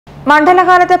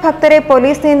മണ്ഡലകാലത്ത് ഭക്തരെ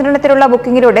പോലീസ് നിയന്ത്രണത്തിലുള്ള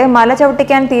ബുക്കിംഗിലൂടെ മല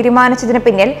ചവിട്ടിക്കാൻ തീരുമാനിച്ചതിന്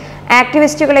പിന്നിൽ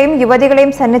ആക്ടിവിസ്റ്റുകളെയും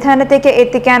യുവതികളെയും സന്നിധാനത്തേക്ക്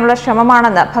എത്തിക്കാനുള്ള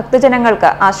ശ്രമമാണെന്ന് ഭക്തജനങ്ങൾക്ക്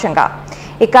ആശങ്ക.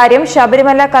 ഇക്കാര്യം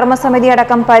ശബരിമല കർമ്മസമിതി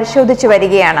അടക്കം പരിശോധിച്ചു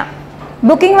വരികയാണ്.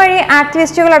 ബുക്കിംഗ് വഴി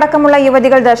ആക്ടിവിസ്റ്റുകളടക്കമുള്ള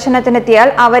യുവതികൾ ദർശനത്തിനെത്തിയാൽ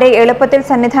അവരെ എളുപ്പത്തിൽ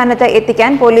സന്നിധാനത്ത്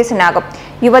എത്തിക്കാൻ പോലീസിനാകും.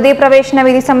 യുവതീ പ്രവേശന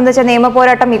വിധി സംബന്ധിച്ച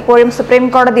നിയമപോരാട്ടം ഇപ്പോഴും സുപ്രീം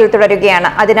കോടതിയിൽ തുടരുകയാണ്.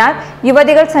 അതിനാൽ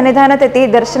യുവതികൾ സന്നിധാനത്തെത്തി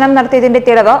ദർശനം നടത്തിയതിന്റെ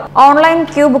തെളിവ് ഓൺലൈൻ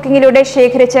ക്യൂ ബുക്കിംഗിലൂടെ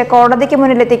ശേഖരിച്ച് കോടതിക്ക്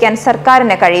മുന്നിലെത്തിക്കാൻ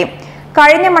സർക്കാരിന് കഴിയും.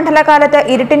 കഴിഞ്ഞ മണ്ഡലകാലത്ത്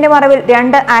ഇരുട്ടിന്റെ മറവിൽ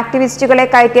 2 ആക്ടിവിസ്റ്റുകളെ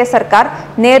കയറ്റിയ സർക്കാർ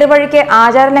നേർവഴിക്ക്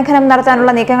ആചാരലംഘനം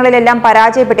നടത്താനുള്ള നീക്കങ്ങളിലെല്ലാം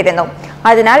പരാജയപ്പെട്ടിരുന്നു.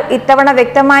 അതിനാൽ ഇത്തവണ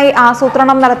വ്യക്തമായി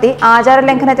ആസൂത്രണം നടത്തി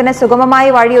ആചാരലംഘനത്തിന് സുഗമമായി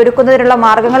വഴിയൊരുക്കുന്നതിനുള്ള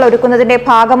മാർഗങ്ങൾ ഒരുക്കുന്നതിന്റെ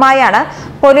ഭാഗമായാണ്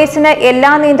പോലീസിന്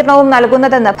എല്ലാ നിയന്ത്രണവും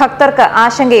നൽകുന്നതെന്ന് ഭക്തർക്ക്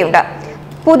ആശങ്കയുണ്ട്.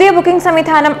 പുതിയ ബുക്കിംഗ്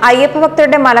സംവിധാനം അയ്യപ്പ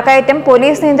ഭക്തരുടെ മലകയറ്റം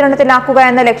പോലീസ് നിയന്ത്രണത്തിലാക്കുക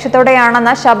എന്ന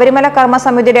ലക്ഷ്യത്തോടെയാണെന്ന ശബരിമല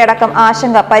കർമ്മസമിതിയുടെ അടക്കം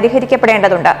ആശങ്ക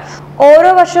പരിഹരിക്കപ്പെടേണ്ടതുണ്ട്.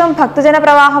 ഓരോ വർഷവും ഭക്തജന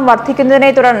പ്രവാഹം വർദ്ധിക്കുന്നതിനെ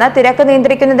തുടർന്ന് തിരക്ക്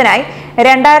നിയന്ത്രിക്കുന്നതിനായി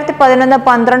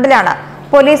 2011-12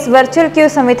 പോലീസ് വെർച്വൽ ക്യൂ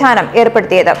സംവിധാനം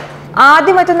ഏർപ്പെടുത്തിയത്.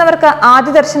 ആദ്യമെത്തുന്നവർക്ക്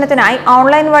ആദ്യ ദർശനത്തിനായി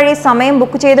ഓൺലൈൻ വഴി സമയം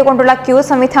ബുക്ക് ചെയ്തുകൊണ്ടുള്ള ക്യൂ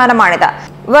സംവിധാനമാണിത്.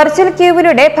 വെർച്വൽ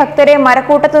ക്യൂവിലൂടെ ഭക്തരെ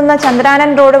മരക്കൂട്ടത്തുനിന്ന്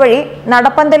ചന്ദ്രാനൻ റോഡ് വഴി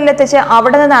നടപ്പന്തലിലെത്തിച്ച്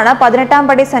അവിടെ നിന്നാണ് 18ാം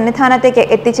പടി സന്നിധാനത്തേക്ക്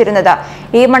എത്തിച്ചിരുന്നത്.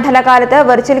 ഈ മണ്ഡലകാലത്ത്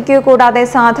വെർച്വൽ ക്യൂ കൂടാതെ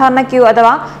സാധാരണ ക്യൂ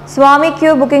അഥവാ സ്വാമി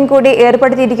ക്യൂ ബുക്കിംഗ് കൂടി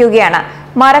ഏർപ്പെടുത്തിയിരിക്കുകയാണ്.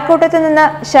 മരക്കൂട്ടത്ത് നിന്ന്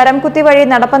ശരംകുത്തി വഴി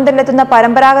നടപ്പന്തലിലെത്തുന്ന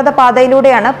പരമ്പരാഗത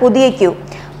പാതയിലൂടെയാണ് പുതിയ ക്യൂ.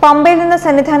 പമ്പയിൽ നിന്ന്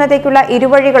സന്നിധാനത്തേക്കുള്ള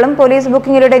ഇരുവഴികളും പോലീസ്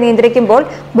ബുക്കിംഗിലൂടെ നിയന്ത്രിക്കുമ്പോൾ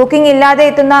ബുക്കിംഗ് ഇല്ലാതെ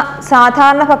എത്തുന്ന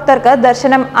സാധാരണ ഭക്തർക്ക്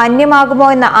ദർശനം അന്യമാകുമോ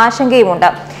എന്ന ആശങ്കയുമുണ്ട്.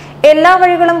 എല്ലാ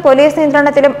വഴികളും പോലീസ്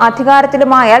നിയന്ത്രണത്തിലും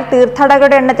അധികാരത്തിലുമായാൽ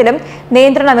തീർത്ഥാടകരുടെ എണ്ണത്തിലും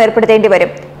നിയന്ത്രണം ഏർപ്പെടുത്തേണ്ടി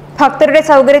വരും. ഭക്തരുടെ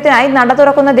സൗകര്യത്തിനായി നട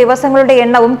തുറക്കുന്ന ദിവസങ്ങളുടെ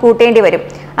എണ്ണവും കൂട്ടേണ്ടി വരും.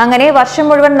 അങ്ങനെ വർഷം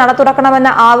മുഴുവൻ നട തുറക്കണമെന്ന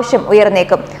ആവശ്യം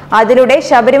ഉയർന്നേക്കും. അതിലൂടെ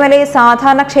ശബരിമലയെ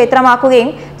സാധാരണ ക്ഷേത്രമാക്കുകയും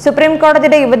സുപ്രീം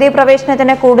കോടതിയുടെ യുവതീ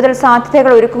പ്രവേശനത്തിന് കൂടുതൽ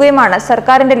സാധ്യതകൾ ഒരുക്കുകയുമാണ്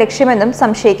സർക്കാരിന്റെ ലക്ഷ്യമെന്നും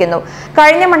സംശയിക്കുന്നു.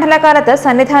 കഴിഞ്ഞ മണ്ഡലകാലത്ത്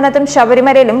സന്നിധാനത്തും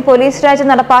ശബരിമലയിലും പോലീസ് രാജ്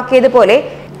നടപ്പാക്കിയതുപോലെ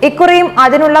ഇക്കുറിയും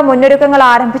അതിനുള്ള മുന്നൊരുക്കങ്ങൾ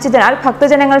ആരംഭിച്ചതിനാൽ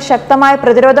ഭക്തജനങ്ങൾ ശക്തമായ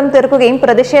പ്രതിരോധം തീർക്കുകയും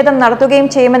പ്രതിഷേധം നടത്തുകയും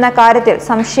ചെയ്യുമെന്ന കാര്യത്തിൽ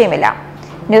സംശയമില്ല.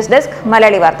 ന്യൂസ് ഡെസ്ക്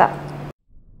മലയാളി വാർത്ത.